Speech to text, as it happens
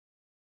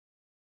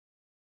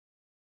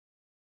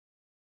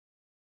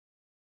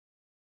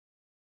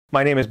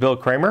My name is Bill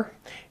Kramer,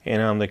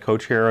 and I'm the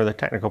co-chair of the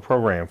technical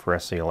program for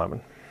SC11.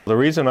 The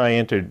reason I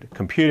entered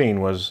computing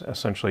was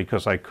essentially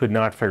because I could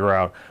not figure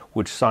out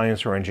which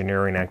science or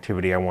engineering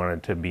activity I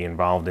wanted to be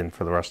involved in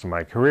for the rest of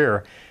my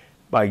career.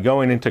 By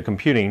going into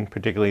computing,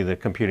 particularly the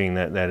computing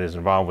that is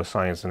involved with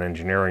science and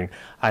engineering,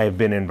 I have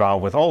been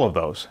involved with all of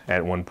those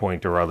at one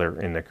point or other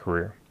in the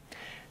career.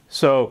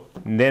 So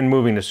then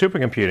moving to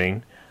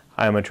supercomputing,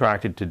 I'm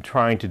attracted to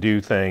trying to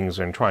do things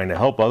and trying to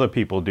help other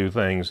people do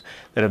things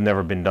that have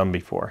never been done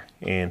before.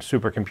 And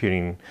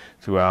supercomputing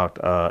throughout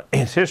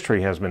its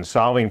history has been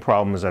solving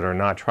problems that are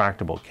not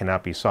tractable,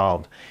 cannot be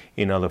solved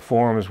in other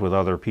forms with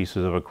other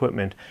pieces of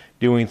equipment,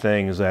 doing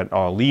things that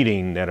are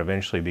leading that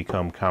eventually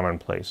become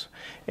commonplace.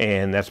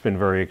 And that's been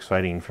very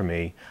exciting for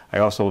me. I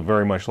also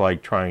very much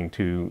like trying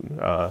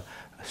to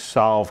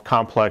solve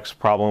complex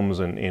problems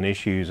and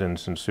issues, and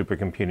since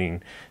supercomputing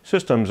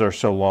systems are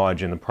so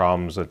large in the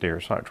problems that they're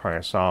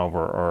trying to solve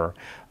are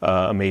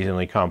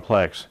amazingly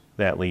complex,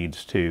 that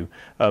leads to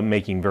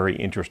making very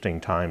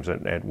interesting times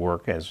at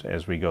work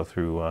as we go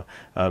through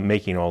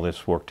making all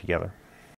this work together.